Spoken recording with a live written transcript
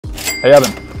Hey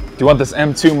Evan, do you want this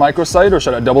M2 microsight or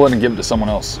should I double it and give it to someone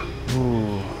else?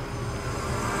 Ooh.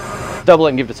 Double it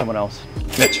and give it to someone else.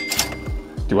 Mitch,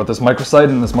 do you want this microsight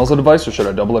and this muzzle device or should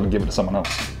I double it and give it to someone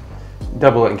else?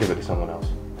 Double it and give it to someone else.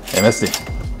 Hey Misty,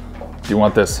 do you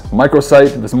want this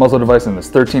microsight, this muzzle device, and this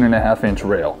 13.5-inch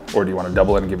rail, or do you want to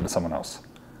double it and give it to someone else?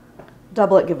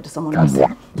 Double it, give it to someone else.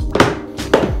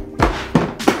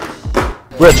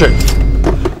 Richard,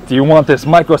 do you want this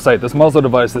microsight, this muzzle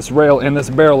device, this rail, and this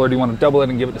barrel, or do you want to double it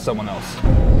and give it to someone else?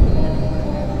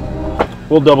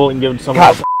 We'll double it and give it to someone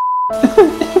else.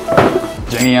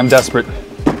 Jenny, I'm desperate.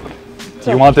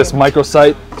 Do you want this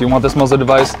microsight? Do you want this muzzle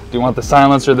device? Do you want the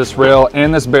silencer, this rail,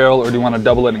 and this barrel, or do you want to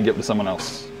double it and give it to someone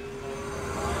else?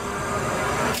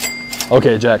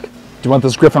 Okay, Jack. Do you want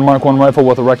this Griffin Mark 1 rifle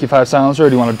with a Recce 5 silencer, or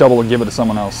do you want to double and give it to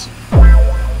someone else?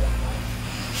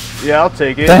 Yeah, I'll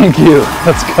take it. Thank you.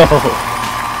 Let's go.